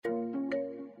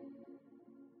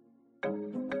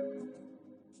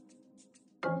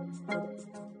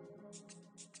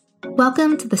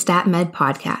Welcome to the Stat Med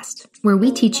podcast, where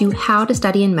we teach you how to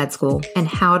study in med school and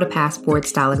how to pass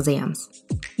board-style exams.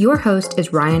 Your host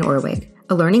is Ryan Orwig,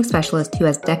 a learning specialist who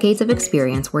has decades of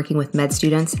experience working with med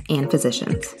students and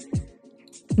physicians.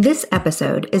 This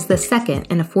episode is the second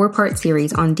in a four-part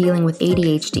series on dealing with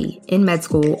ADHD in med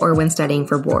school or when studying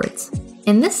for boards.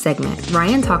 In this segment,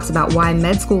 Ryan talks about why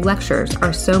med school lectures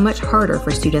are so much harder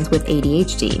for students with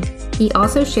ADHD. He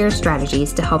also shares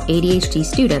strategies to help ADHD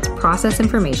students process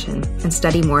information and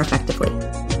study more effectively.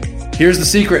 Here's the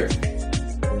secret.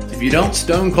 If you don't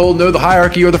stone cold know the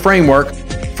hierarchy or the framework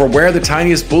for where the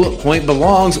tiniest bullet point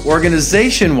belongs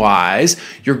organization-wise,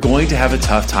 you're going to have a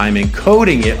tough time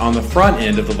encoding it on the front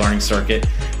end of the learning circuit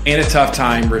and a tough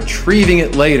time retrieving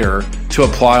it later to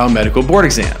apply on medical board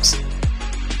exams.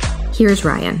 Here's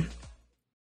Ryan.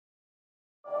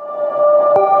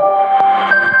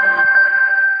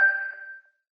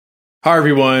 Hi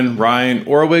everyone, Ryan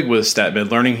Orwig with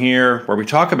StatMed Learning here, where we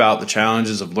talk about the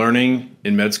challenges of learning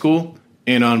in med school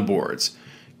and on boards,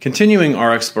 continuing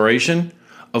our exploration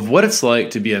of what it's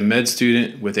like to be a med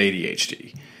student with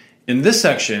ADHD. In this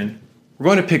section, we're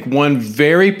going to pick one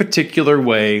very particular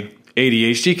way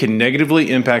ADHD can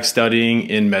negatively impact studying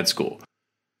in med school.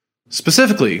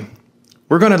 Specifically,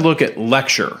 we're going to look at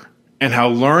lecture and how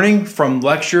learning from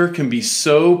lecture can be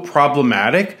so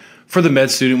problematic for the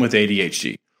med student with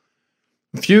ADHD.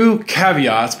 A few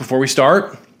caveats before we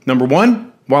start. Number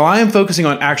one, while I am focusing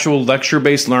on actual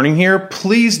lecture-based learning here,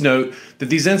 please note that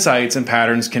these insights and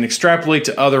patterns can extrapolate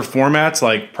to other formats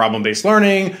like problem-based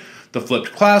learning, the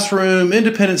flipped classroom,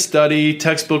 independent study,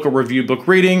 textbook or review book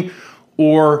reading,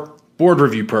 or board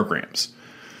review programs.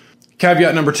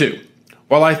 Caveat number two.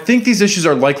 While I think these issues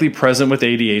are likely present with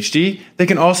ADHD, they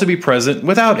can also be present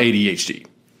without ADHD.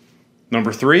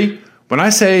 Number three, when I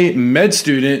say med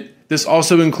student, this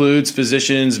also includes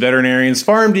physicians, veterinarians,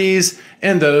 PharmDs,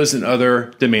 and those in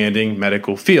other demanding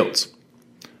medical fields.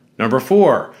 Number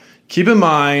four, keep in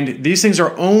mind, these things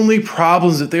are only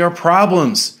problems if they are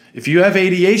problems. If you have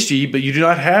ADHD, but you do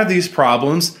not have these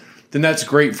problems, then that's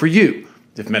great for you.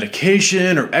 If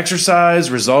medication or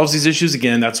exercise resolves these issues,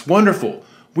 again, that's wonderful.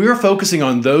 We are focusing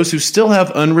on those who still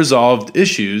have unresolved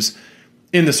issues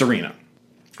in this arena.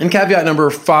 And caveat number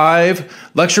five,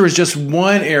 lecture is just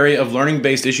one area of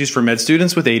learning-based issues for med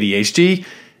students with ADHD.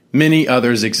 Many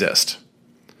others exist.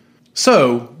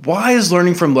 So, why is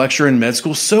learning from lecture in med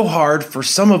school so hard for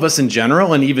some of us in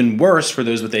general and even worse for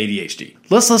those with ADHD?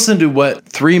 Let's listen to what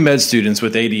 3 med students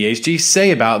with ADHD say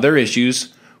about their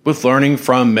issues with learning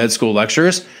from med school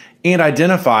lectures and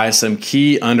identify some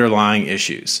key underlying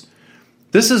issues.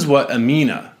 This is what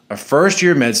Amina, a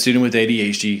first-year med student with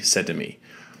ADHD, said to me.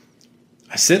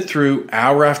 I sit through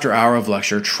hour after hour of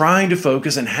lecture trying to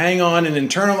focus and hang on and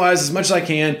internalize as much as I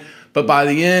can, but by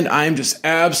the end, I am just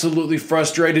absolutely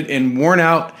frustrated and worn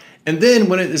out. And then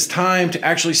when it is time to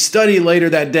actually study later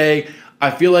that day,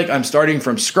 I feel like I'm starting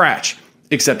from scratch,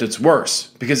 except it's worse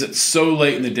because it's so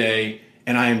late in the day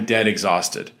and I am dead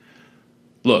exhausted.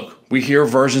 Look, we hear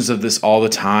versions of this all the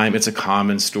time. It's a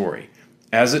common story.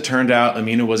 As it turned out,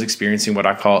 Amina was experiencing what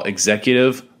I call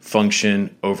executive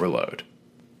function overload.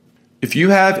 If you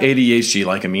have ADHD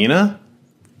like Amina,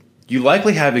 you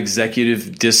likely have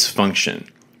executive dysfunction,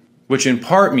 which in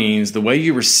part means the way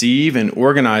you receive and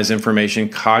organize information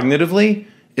cognitively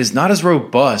is not as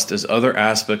robust as other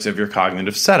aspects of your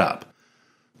cognitive setup.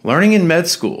 Learning in med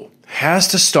school has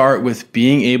to start with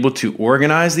being able to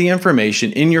organize the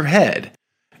information in your head.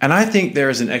 And I think there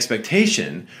is an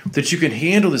expectation that you can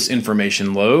handle this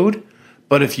information load,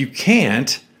 but if you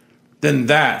can't, then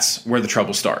that's where the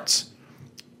trouble starts.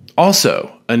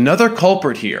 Also, another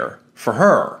culprit here for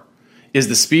her is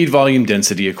the speed-volume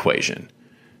density equation.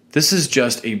 This is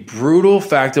just a brutal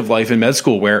fact of life in med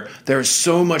school where there is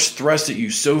so much thrust at you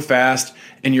so fast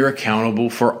and you're accountable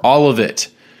for all of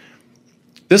it.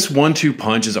 This 1-2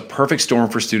 punch is a perfect storm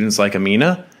for students like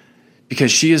Amina, because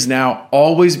she is now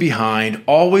always behind,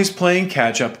 always playing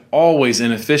catch-up, always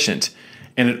inefficient,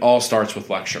 and it all starts with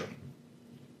lecture.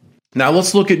 Now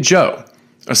let's look at Joe,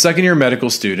 a second-year medical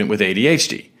student with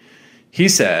ADHD. He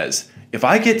says, if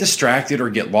I get distracted or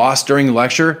get lost during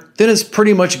lecture, then it's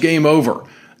pretty much game over,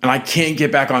 and I can't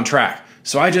get back on track.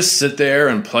 So I just sit there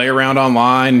and play around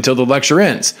online until the lecture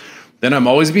ends. Then I'm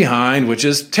always behind, which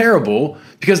is terrible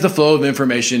because the flow of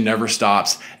information never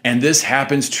stops. And this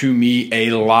happens to me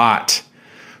a lot.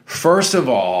 First of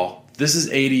all, this is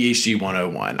ADHD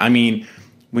 101. I mean,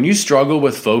 when you struggle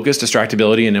with focus,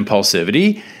 distractibility, and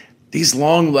impulsivity, these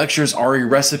long lectures are a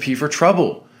recipe for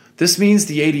trouble. This means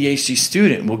the ADHD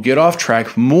student will get off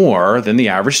track more than the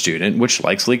average student, which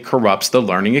likely corrupts the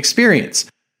learning experience.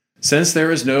 Since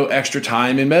there is no extra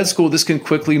time in med school, this can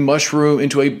quickly mushroom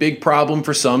into a big problem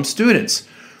for some students.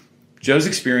 Joe's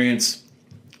experience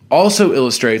also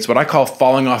illustrates what I call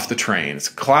falling off the train. It's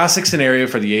a classic scenario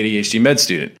for the ADHD med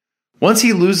student. Once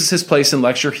he loses his place in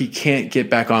lecture, he can't get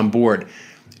back on board.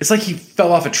 It's like he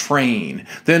fell off a train.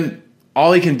 Then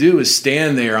all he can do is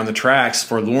stand there on the tracks,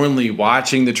 forlornly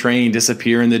watching the train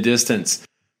disappear in the distance.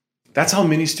 That's how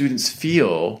many students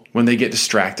feel when they get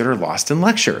distracted or lost in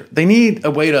lecture. They need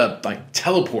a way to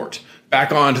teleport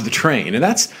back onto the train. And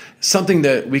that's something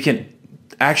that we can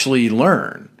actually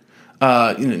learn.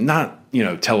 Not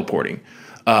teleporting,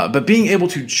 but being able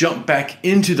to jump back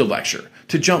into the lecture,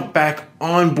 to jump back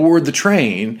on board the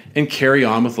train and carry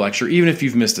on with lecture, even if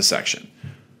you've missed a section.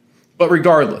 But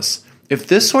regardless, if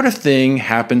this sort of thing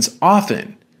happens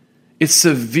often, it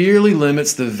severely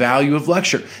limits the value of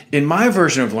lecture. In my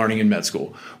version of learning in med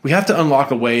school, we have to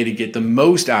unlock a way to get the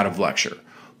most out of lecture.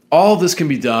 All this can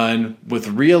be done with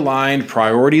realigned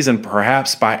priorities and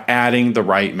perhaps by adding the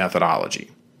right methodology.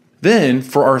 Then,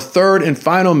 for our third and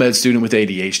final med student with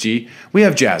ADHD, we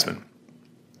have Jasmine,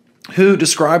 who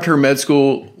described her med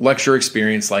school lecture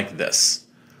experience like this.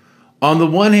 On the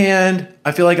one hand,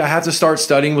 I feel like I have to start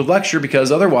studying with lecture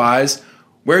because otherwise,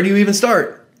 where do you even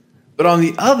start? But on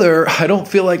the other, I don't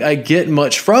feel like I get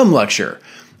much from lecture.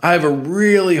 I have a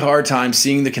really hard time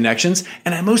seeing the connections,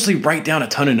 and I mostly write down a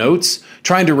ton of notes,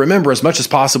 trying to remember as much as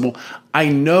possible. I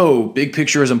know big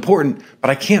picture is important,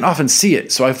 but I can't often see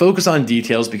it, so I focus on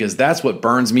details because that's what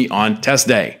burns me on test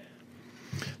day.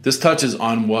 This touches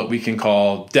on what we can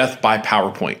call death by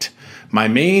PowerPoint. My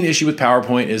main issue with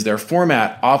PowerPoint is their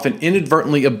format often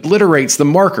inadvertently obliterates the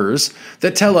markers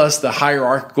that tell us the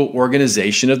hierarchical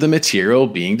organization of the material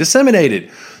being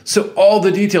disseminated. So all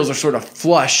the details are sort of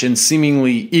flush and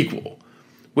seemingly equal,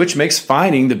 which makes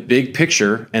finding the big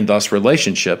picture and thus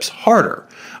relationships harder.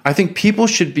 I think people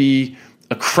should be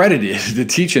accredited to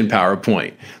teach in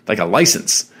PowerPoint, like a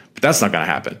license. But that's not going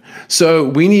to happen. So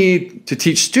we need to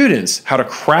teach students how to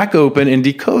crack open and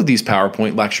decode these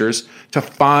PowerPoint lectures to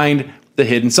find the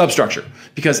hidden substructure.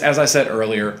 Because as I said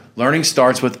earlier, learning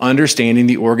starts with understanding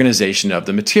the organization of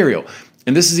the material.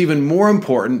 And this is even more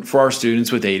important for our students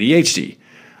with ADHD.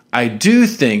 I do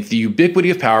think the ubiquity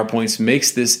of PowerPoints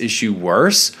makes this issue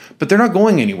worse, but they're not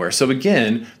going anywhere. So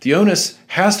again, the onus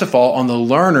has to fall on the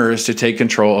learners to take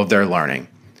control of their learning.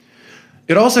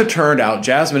 It also turned out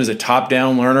Jasmine is a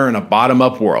top-down learner in a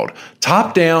bottom-up world.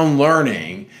 Top-down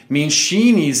learning means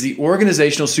she needs the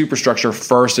organizational superstructure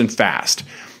first and fast.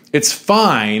 It's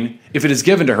fine if it is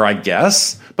given to her, I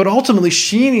guess, but ultimately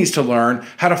she needs to learn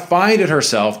how to find it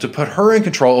herself to put her in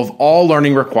control of all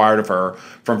learning required of her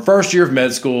from first year of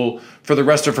med school for the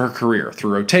rest of her career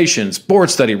through rotations, board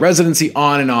study, residency,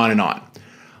 on and on and on.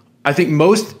 I think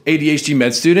most ADHD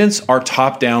med students are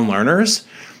top-down learners.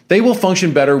 They will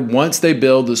function better once they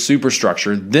build the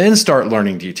superstructure, then start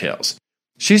learning details.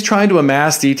 She's trying to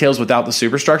amass details without the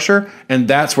superstructure, and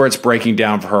that's where it's breaking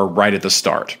down for her right at the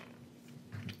start.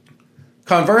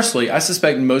 Conversely, I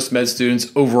suspect most med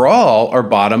students overall are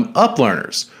bottom-up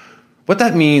learners. What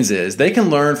that means is they can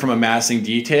learn from amassing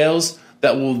details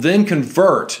that will then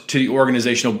convert to the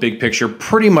organizational big picture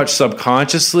pretty much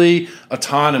subconsciously,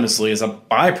 autonomously as a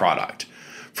byproduct.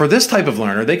 For this type of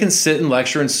learner, they can sit and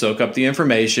lecture and soak up the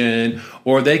information,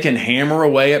 or they can hammer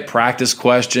away at practice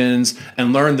questions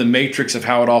and learn the matrix of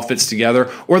how it all fits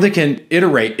together, or they can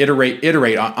iterate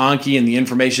on Anki and the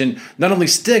information not only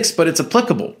sticks, but it's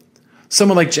applicable.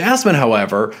 Someone like Jasmine,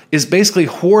 however, is basically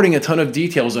hoarding a ton of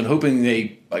details and hoping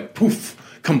they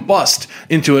combust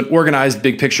into an organized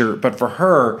big picture. But for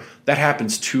her, that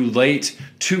happens too late,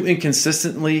 too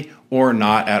inconsistently, or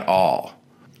not at all.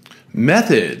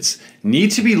 Methods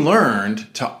need to be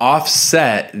learned to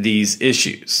offset these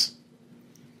issues.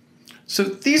 So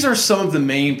these are some of the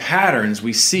main patterns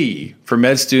we see for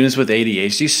med students with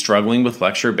ADHD struggling with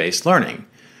lecture-based learning.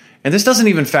 And this doesn't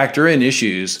even factor in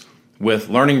issues with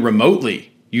learning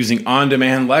remotely, using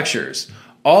on-demand lectures.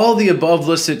 All the above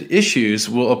listed issues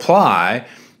will apply,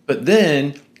 but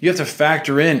then you have to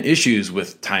factor in issues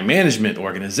with time management,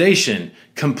 organization,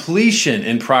 completion,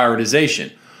 and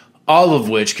prioritization, all of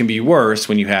which can be worse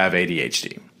when you have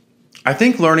ADHD. I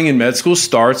think learning in med school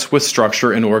starts with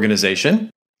structure and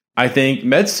organization. I think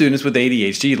med students with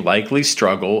ADHD likely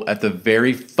struggle at the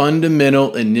very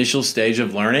fundamental initial stage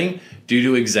of learning due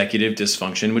to executive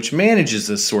dysfunction, which manages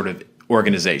this sort of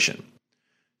organization.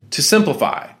 To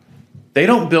simplify, they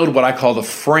don't build what I call the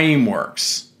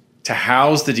frameworks to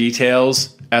house the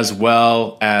details as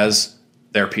well as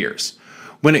their peers.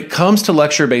 When it comes to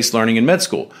lecture-based learning in med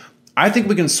school, I think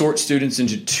we can sort students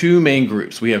into two main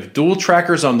groups. We have dual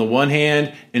trackers on the one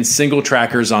hand and single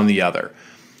trackers on the other.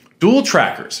 Dual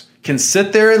trackers can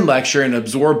sit there and lecture and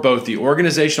absorb both the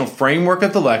organizational framework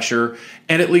of the lecture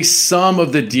and at least some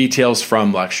of the details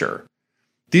from lecture.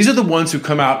 These are the ones who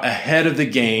come out ahead of the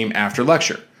game after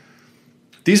lecture.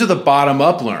 These are the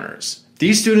bottom-up learners.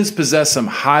 These students possess some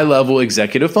high-level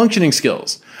executive functioning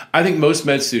skills. I think most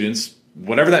med students,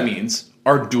 whatever that means,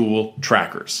 are dual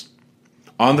trackers.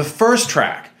 On the first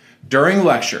track, during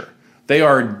lecture, they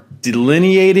are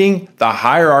delineating the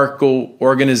hierarchical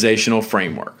organizational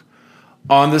framework.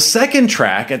 On the second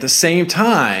track, at the same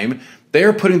time, they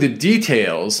are putting the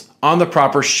details on the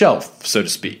proper shelf, so to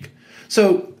speak.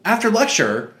 So after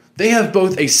lecture, they have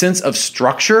both a sense of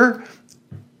structure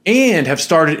and have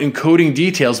started encoding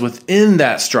details within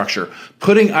that structure,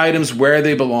 putting items where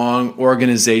they belong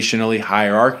organizationally,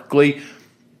 hierarchically,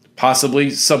 possibly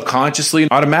subconsciously,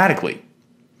 automatically.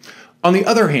 On the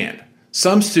other hand,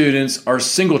 some students are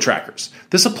single trackers.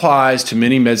 This applies to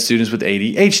many med students with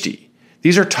ADHD.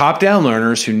 These are top-down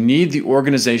learners who need the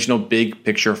organizational big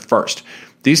picture first.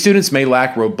 These students may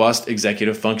lack robust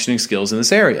executive functioning skills in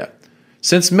this area.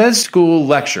 Since med school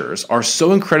lectures are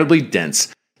so incredibly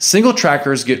dense, single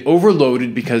trackers get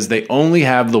overloaded because they only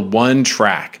have the one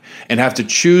track and have to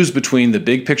choose between the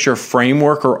big picture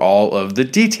framework or all of the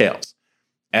details.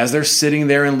 As they're sitting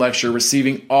there in lecture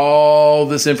receiving all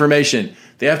this information,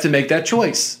 they have to make that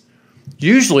choice.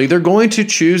 Usually, they're going to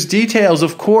choose details,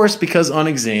 of course, because on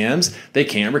exams, they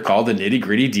can't recall the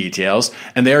nitty-gritty details,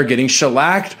 and they are getting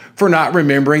shellacked for not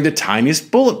remembering the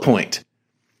tiniest bullet point.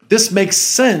 This makes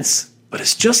sense, but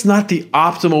it's just not the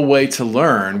optimal way to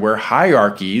learn, where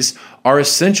hierarchies are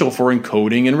essential for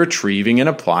encoding and retrieving and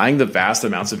applying the vast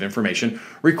amounts of information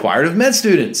required of med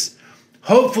students.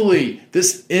 Hopefully,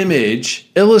 this image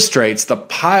illustrates the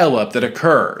pileup that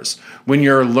occurs when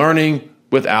you're learning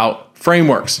without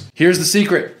frameworks. Here's the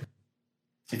secret.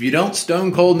 If you don't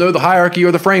stone cold know the hierarchy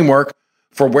or the framework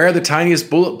for where the tiniest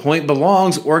bullet point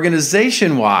belongs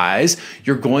organization-wise,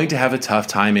 you're going to have a tough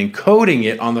time encoding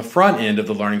it on the front end of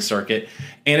the learning circuit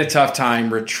and a tough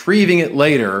time retrieving it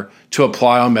later to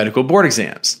apply on medical board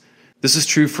exams. This is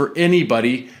true for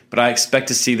anybody, but I expect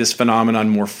to see this phenomenon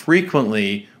more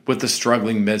frequently with the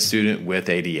struggling med student with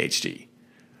ADHD.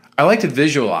 I like to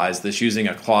visualize this using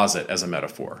a closet as a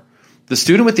metaphor. The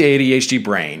student with the ADHD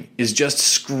brain is just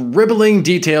scribbling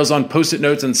details on Post-it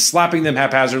notes and slapping them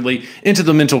haphazardly into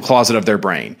the mental closet of their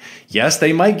brain. Yes,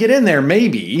 they might get in there,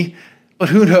 maybe, but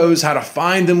who knows how to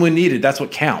find them when needed? That's what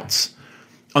counts.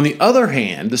 On the other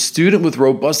hand, the student with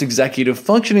robust executive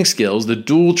functioning skills, the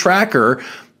dual tracker,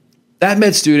 that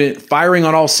med student firing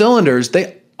on all cylinders,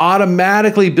 they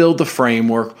automatically build the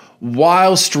framework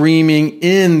while streaming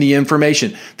in the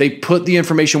information. They put the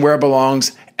information where it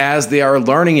belongs as they are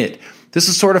learning it. This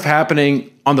is sort of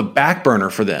happening on the back burner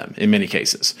for them in many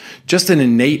cases, just an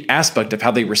innate aspect of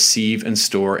how they receive and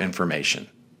store information.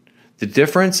 The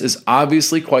difference is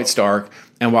obviously quite stark,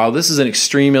 and while this is an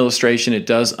extreme illustration, it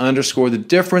does underscore the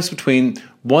difference between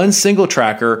one single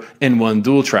tracker and one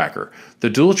dual tracker. The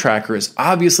dual tracker is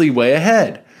obviously way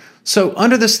ahead. So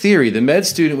under this theory, the med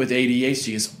student with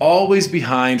ADHD is always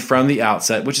behind from the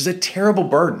outset, which is a terrible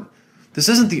burden. This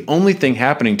isn't the only thing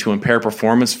happening to impair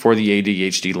performance for the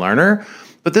ADHD learner,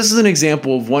 but this is an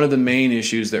example of one of the main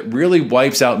issues that really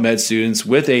wipes out med students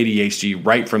with ADHD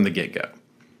right from the get-go.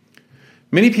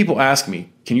 Many people ask me,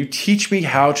 can you teach me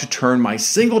how to turn my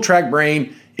single-track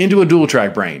brain into a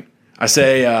dual-track brain? I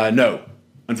say, no,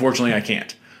 unfortunately I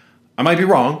can't. I might be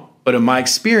wrong, but in my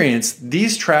experience,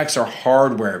 these tracks are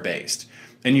hardware-based,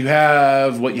 and you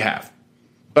have what you have.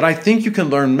 But I think you can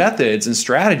learn methods and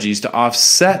strategies to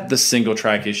offset the single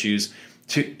track issues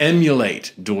to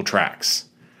emulate dual tracks.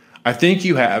 I think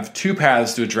you have two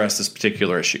paths to address this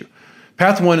particular issue.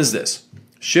 Path one is this: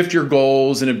 shift your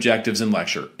goals and objectives in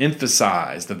lecture.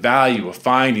 Emphasize the value of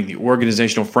finding the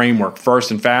organizational framework first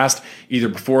and fast, either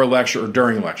before a lecture or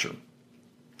during a lecture.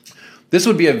 This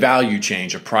would be a value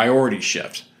change, a priority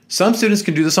shift. Some students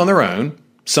can do this on their own.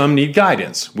 Some need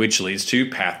guidance, which leads to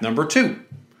path number two,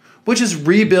 which is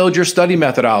rebuild your study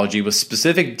methodology with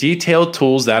specific detailed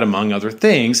tools that, among other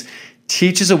things,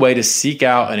 teaches a way to seek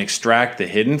out and extract the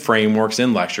hidden frameworks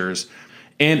in lectures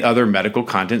and other medical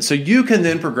content so you can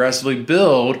then progressively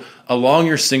build along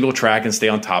your single track and stay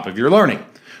on top of your learning.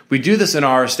 We do this in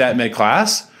our Stat Med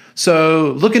class,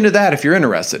 so look into that if you're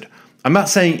interested. I'm not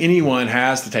saying anyone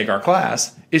has to take our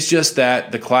class. It's just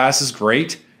that the class is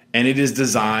great and it is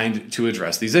designed to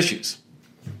address these issues.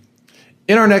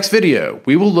 In our next video,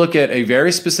 we will look at a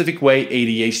very specific way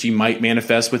ADHD might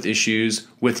manifest with issues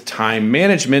with time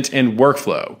management and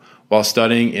workflow while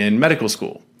studying in medical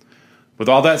school. With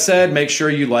all that said, make sure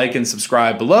you like and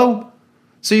subscribe below.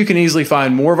 so you can easily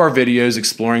find more of our videos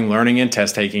exploring learning and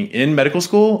test taking in medical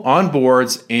school, on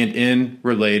boards, and in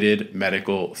related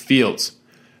medical fields.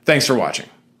 Thanks for watching.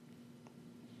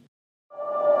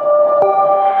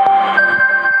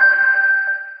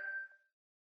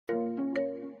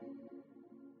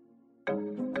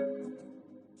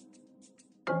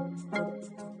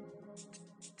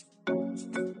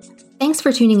 Thanks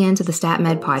for tuning in to the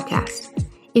StatMed podcast.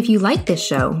 If you like this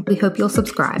show, we hope you'll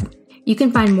subscribe. You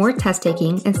can find more test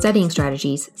taking and studying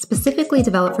strategies specifically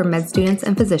developed for med students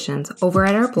and physicians over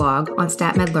at our blog on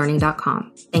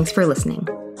statmedlearning.com. Thanks for listening.